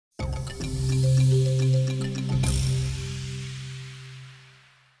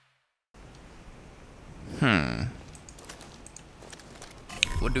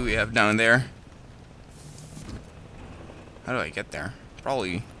what do we have down there? How do I get there?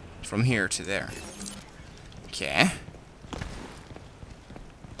 Probably from here to there. Okay.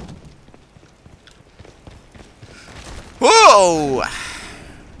 Whoa!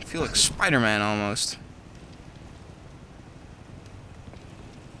 I feel like Spider-Man almost.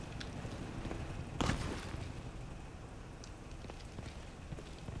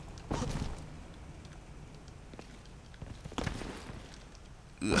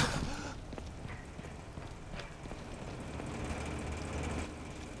 Ugh.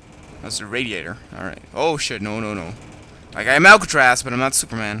 That's the radiator. Alright. Oh shit, no, no, no. Like, I'm Alcatraz, but I'm not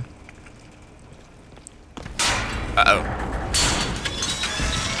Superman. Uh-oh.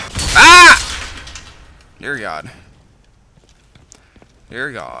 Ah! Dear God.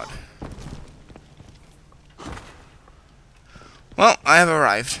 Dear God. Well, I have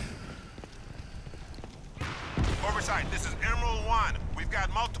arrived. Oversight, this is Emerald 1. We've got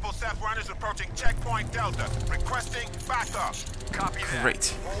multiple Ceph runners approaching Checkpoint Delta. Requesting backup. Copy that.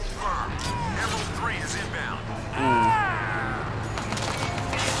 Great. Hold firm. Emerald 3 is inbound.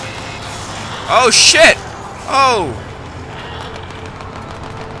 Oh shit! Oh!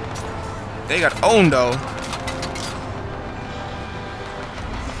 They got owned though.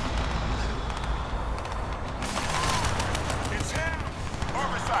 It's him!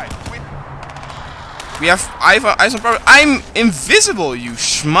 Oversight, We have I have some problem. I'm invisible, you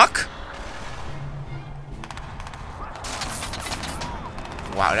schmuck!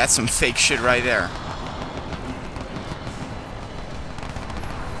 Wow, that's some fake shit right there.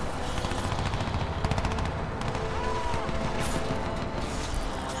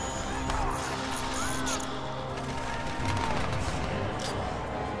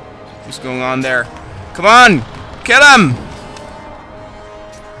 What's going on there? Come on! Kill him!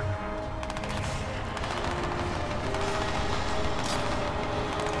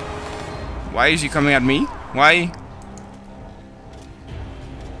 Why is he coming at me? Why?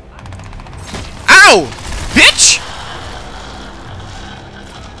 Ow! Bitch!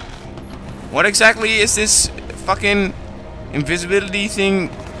 What exactly is this fucking invisibility thing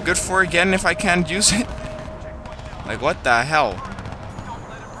good for again if I can't use it? Like, what the hell?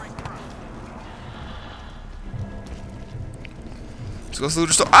 Let's go through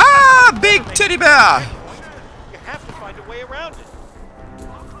the store. Ah! Big teddy bear! You have to find a way around it.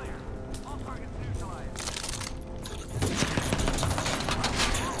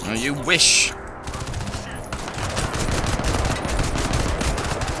 Oh, you wish.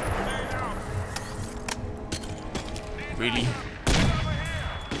 Really?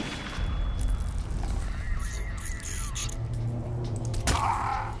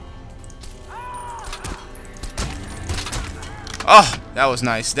 Oh, that was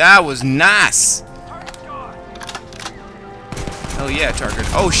nice. That was nice. Hell yeah, target.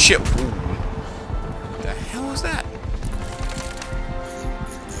 Oh shit. Ooh. What the hell was that?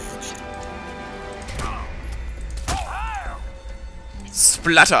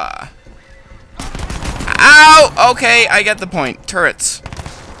 Splatter. Ow! Okay, I get the point. Turrets.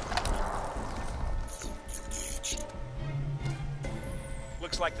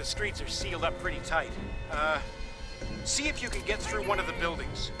 Looks like the streets are sealed up pretty tight. See if you can get through one of the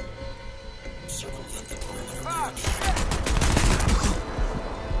buildings.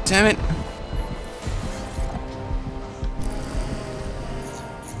 Damn it.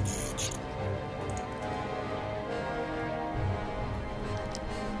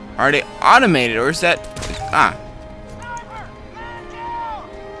 Are they automated or is that... Ah.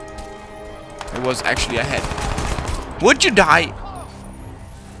 It was actually ahead. Would you die?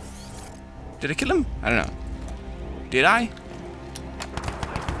 Did I kill him? I don't know. Did I?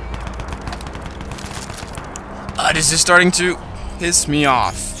 This is starting to piss me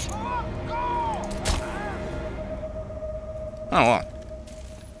off. Oh well.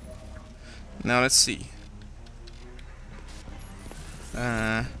 Now let's see.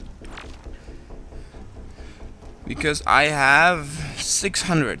 Because I have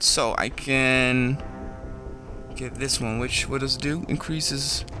 600, so I can get this one. Which what does it do?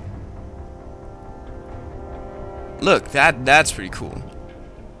 Increases. Look, that's pretty cool.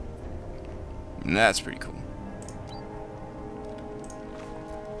 That's pretty cool.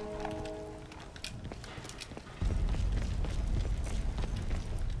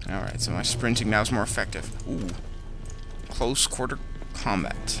 Alright, so my sprinting now is more effective. Ooh. Close quarter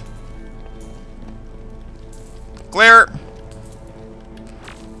combat. Clear!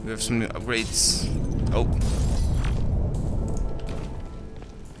 We have some new upgrades. Oh.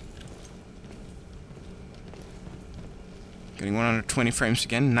 Getting 120 frames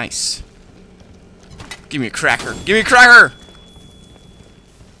again. Nice. Give me a cracker. Give me a cracker!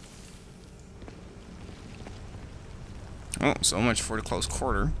 Oh, so much for the close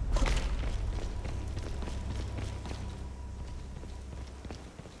quarter.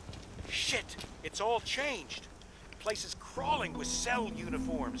 Shit! It's all changed. The place is crawling with cell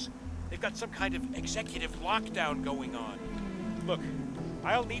uniforms. They've got some kind of executive lockdown going on. Look,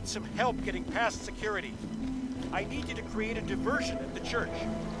 I'll need some help getting past security. I need you to create a diversion at the church.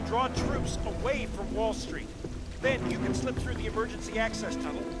 Draw troops away from Wall Street. Then you can slip through the emergency access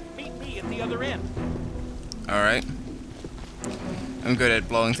tunnel. Meet me at the other end. Alright. I'm good at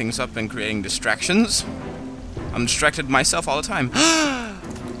blowing things up and creating distractions. I'm distracted myself all the time.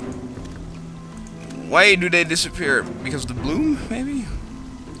 Why do they disappear? Because of the bloom, maybe?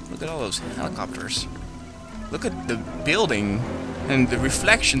 Look at all those helicopters. Look at the building and the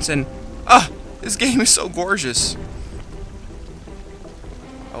reflections and... Ah! This game is so gorgeous.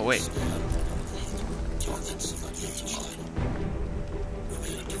 Oh, wait.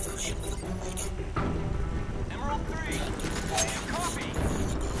 Emerald 3, copy.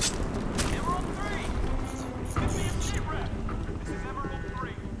 Emerald 3, give me a sheet rep. This is Emerald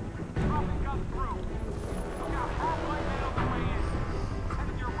 3. Traffic got through. Look out, halfway man on the way in.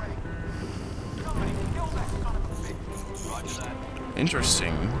 Headed your way. Somebody kill that son of a bitch. Roger that.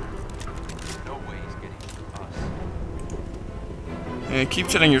 Interesting. No way he's getting to us. Yeah, keep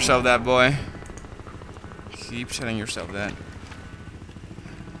telling yourself that, boy. Keep telling yourself that.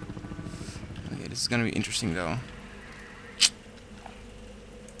 Okay, this is gonna be interesting, though.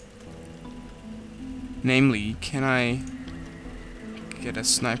 Namely, can I get a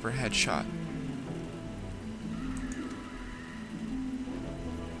sniper headshot?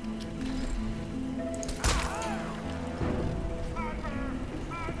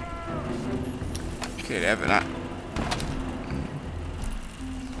 Okay, they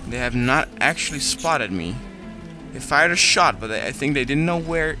have not actually spotted me. They fired a shot, but I think they didn't know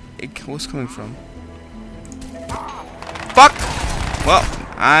where it was coming from. Fuck! Well,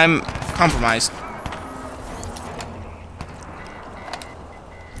 I'm compromised.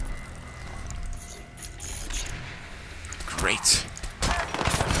 Great.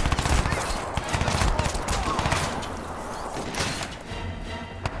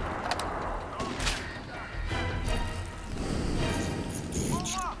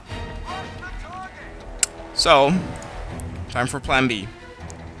 So, time for plan B.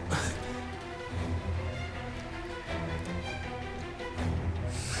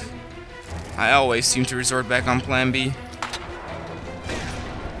 I always seem to resort back on plan B.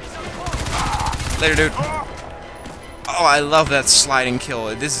 Later, dude. Oh, I love that sliding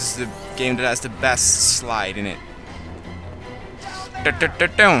kill. This is the game that has the best slide in it.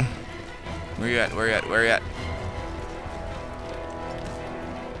 Where you at? Where you at? Where you at?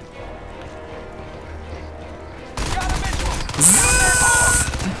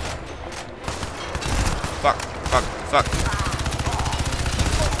 Fuck, fuck, fuck.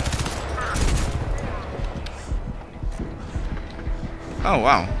 Oh,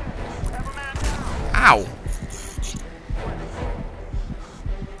 wow. Ow.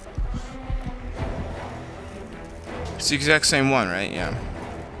 It's the exact same one, right? Yeah.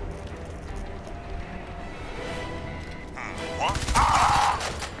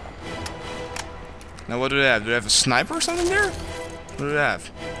 Now what do they have? Do they have a sniper or something there? What do they have?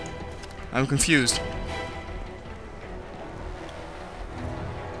 I'm confused.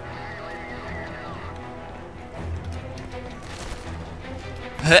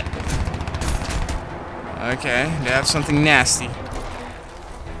 Okay, they have something nasty. I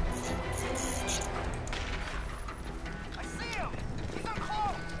see him. He's up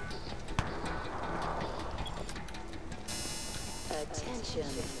close. Attention.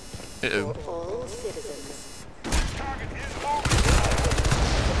 Uh-oh. For all citizens. Target is moving.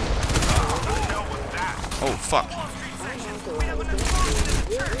 What the hell was that? Oh, fuck.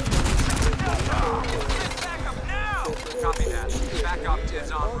 Copy that. Backup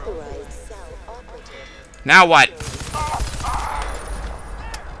is en route. Authorized cell operative. Now what?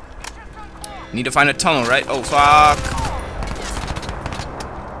 Need to find a tunnel, right? Oh, fuck.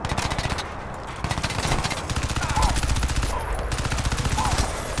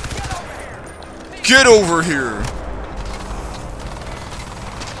 Get over here!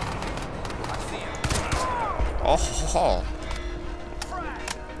 Oh, ho, ho.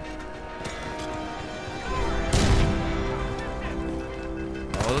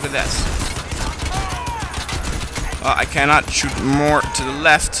 Oh, look at this. I cannot shoot more to the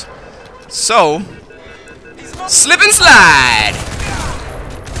left. So, slip and slide!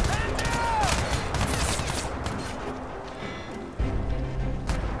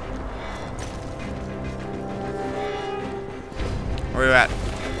 Where are you at?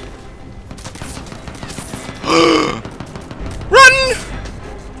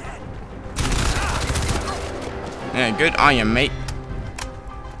 Yeah, good on you, mate.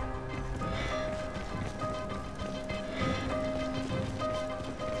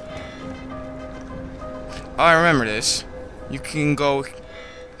 Oh, I remember this. You can go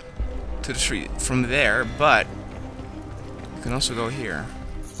to the street from there, but you can also go here.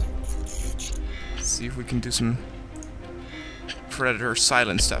 Let's see if we can do some predator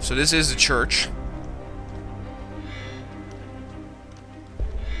silent stuff. So this is the church.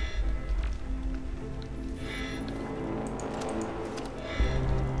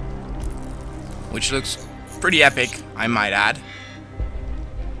 Which looks pretty epic, I might add.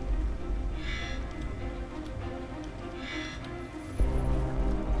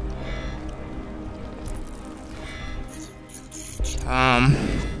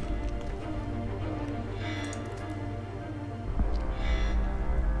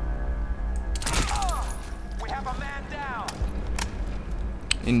 We have a man down.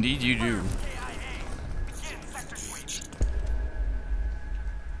 Indeed you do. Get in sector suite.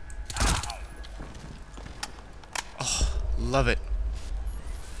 Love it.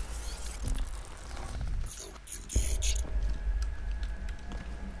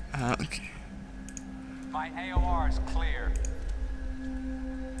 Okay. My AOR is clear.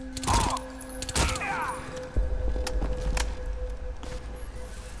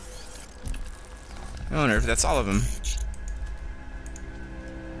 I wonder if that's all of them.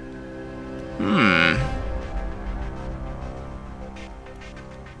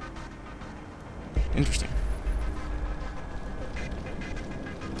 Interesting.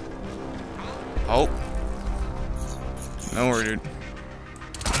 Oh. No worry, dude.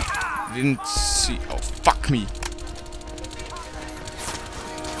 Didn't see. Oh, fuck me.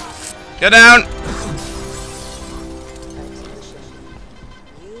 Get down! Attention.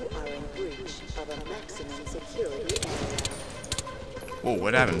 You are in breach of a maximum security area. Whoa,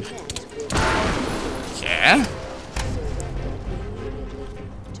 what happened? Connect with Yeah? surrender immediately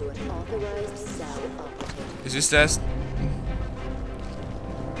to an authorized cell operative. Is this that?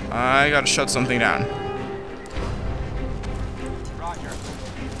 I gotta shut something down. Roger.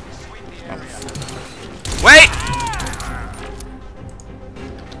 Sweep the area. Wait!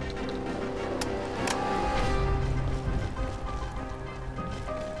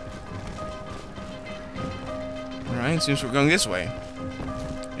 Alright, seems we're going this way.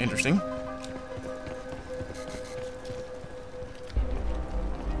 Interesting.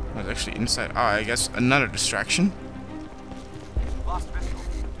 I was actually inside. Oh, I guess another distraction. Lost visual.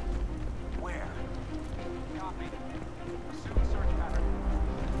 Where? Copy. Assume search pattern.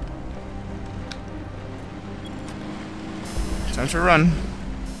 Time to run.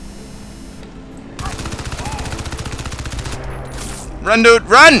 Run, dude,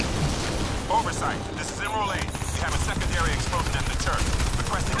 run! Oversight. This is Emerald 8. We have a secondary explosion at the church.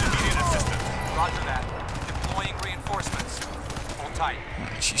 Requesting immediate assistance. Roger that. Deploying reinforcements. Hold tight. Oh,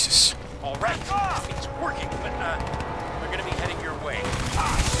 Jesus. All right, it's working, but they're gonna be heading your way.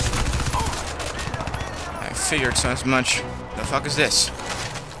 I figured so as much. The fuck is this?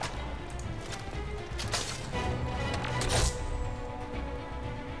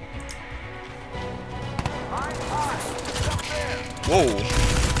 Whoa.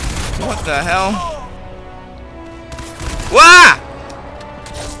 What the hell? Wah!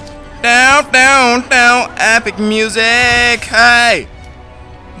 Down, down, down. Epic music. Hey.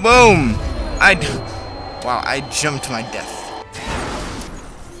 Boom. Wow, I jumped to my death.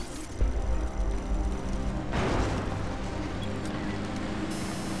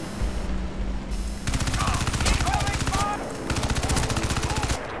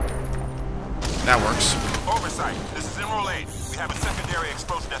 That works. Oversight. This is Emerald 8. We have a secondary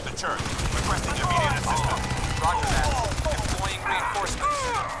explosion at the church. Requesting immediate assistance. Roger that. Deploying reinforcements.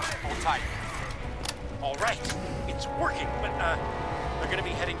 Hold tight. All right, it's working, but they're gonna be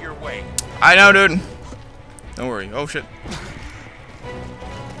heading your way. I know, dude. Don't worry. Oh, shit.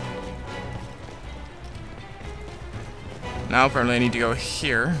 Now apparently I need to go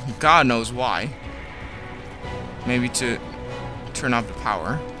here. God knows why. Maybe to turn off the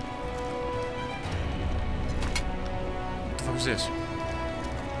power. What the fuck is this?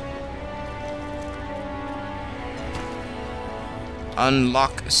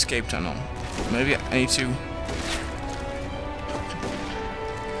 Unlock escape tunnel. Maybe I need to...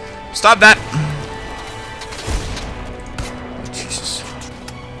 Stop that! Oh, Jesus.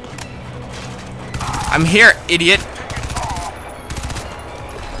 I'm here, idiot!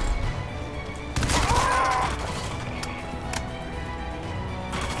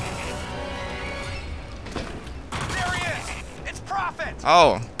 There he is! It's Prophet!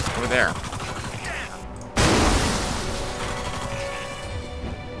 Oh, over there.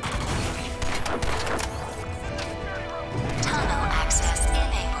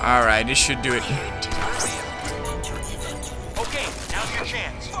 Alright, this should do it. Okay, now's your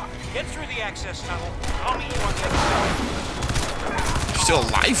chance. Get through the access tunnel. I'll meet you on the other side. You're still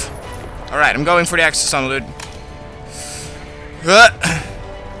alive? Alright, I'm going for the access tunnel, dude.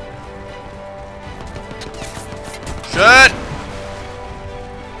 Shut!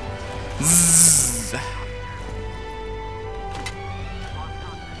 Zzz.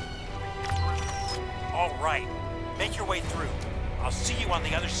 All right, make your way through. I'll see you on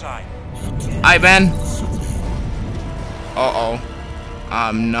the other side. Hi, Ben. Uh-oh.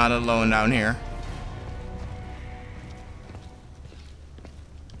 I'm not alone down here.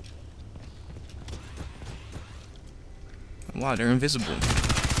 Wow, they're invisible.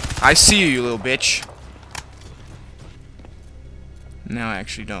 I see you, you little bitch. No, I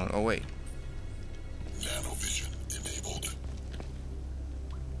actually don't. Oh, wait. Nanovision enabled.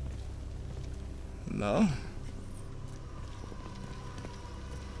 Hello?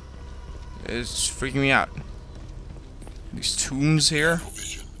 It's freaking me out. These tombs here.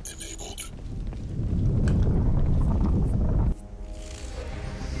 Nanovision enabled.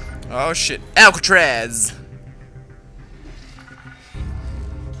 Oh shit. Alcatraz!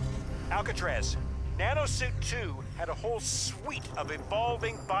 Alcatraz, Nanosuit 2 had a whole suite of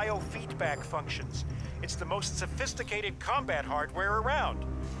evolving biofeedback functions. It's the most sophisticated combat hardware around.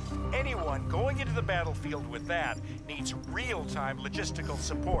 Anyone going into the battlefield with that needs real-time logistical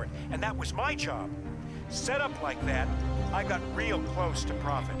support, and that was my job. Set up like that, I got real close to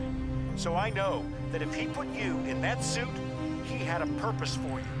Prophet. So I know that if he put you in that suit, he had a purpose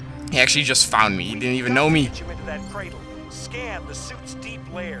for you. He actually just found me. He didn't even know me. Get you into that cradle, scan the suit's deep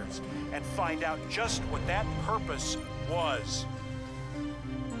layers, and find out just what that purpose was.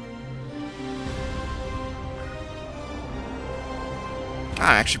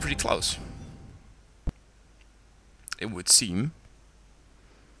 I'm actually pretty close. It would seem.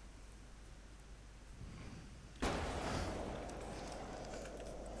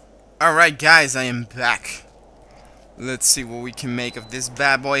 Alright guys, I am back. Let's see what we can make of this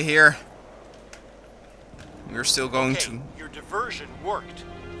bad boy here. We're still going Okay, to... your diversion worked.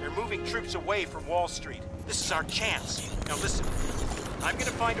 They're moving troops away from Wall Street. This is our chance. Now listen, I'm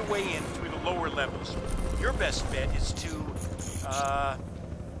gonna find a way in through the lower levels. Your best bet is to,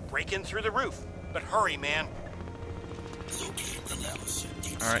 break in through the roof. But hurry, man.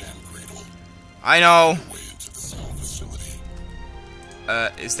 Alright. I know. Way into the cell facility.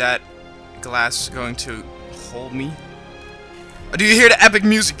 Is that glass going to hold me? Do you hear the epic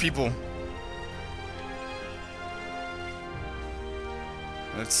music, people?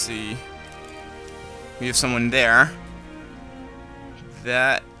 Let's see. We have someone there.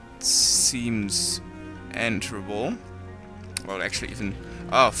 That seems enterable. Well, actually, even...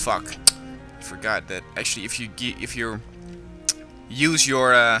 Oh, fuck. I forgot that. Actually, if you use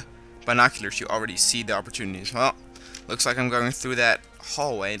your binoculars, you already see the opportunities. Well, looks like I'm going through that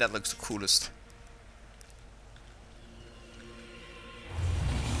hallway. That looks the coolest.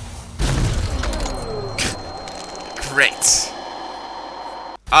 Great.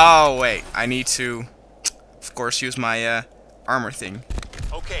 Oh, wait. I need to, of course, use my armor thing.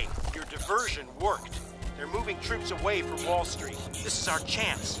 Okay, your diversion worked. They're moving troops away from Wall Street. This is our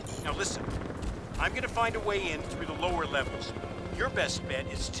chance. Now listen, I'm gonna find a way in through the lower levels. Your best bet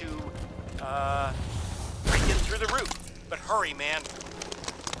is to, break in through the roof. But hurry, man.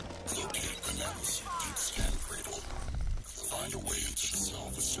 Locate the Nanosuit deep scan cradle. Find a way into the cell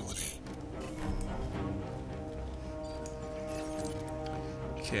facility.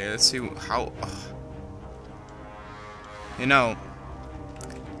 Okay, let's see how... You know...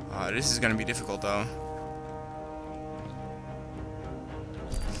 this is gonna be difficult, though.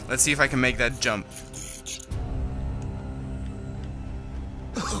 Let's see if I can make that jump.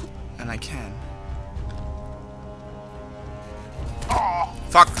 And I can.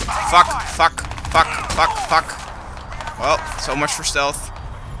 Fuck! Fuck! Fuck! Fuck! Fuck! Fuck! Well, so much for stealth.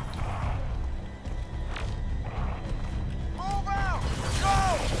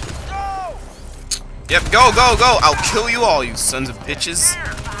 Yep, go, go, go! I'll kill you all, you sons of bitches.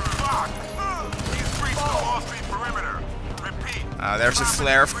 There's a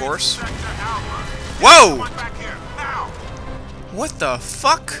flare, of course. Whoa! What the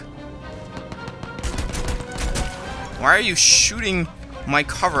fuck? Why are you shooting my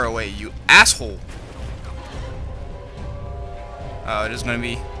cover away, you asshole? Oh, it is gonna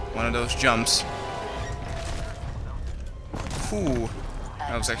be one of those jumps. Ooh,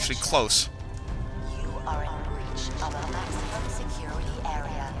 that was actually close. Are in breach of a maximum security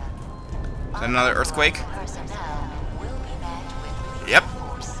area. Is that another earthquake? Personnel will be met with Yep.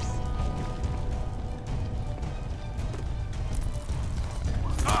 force.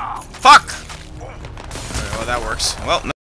 that works. Well, no.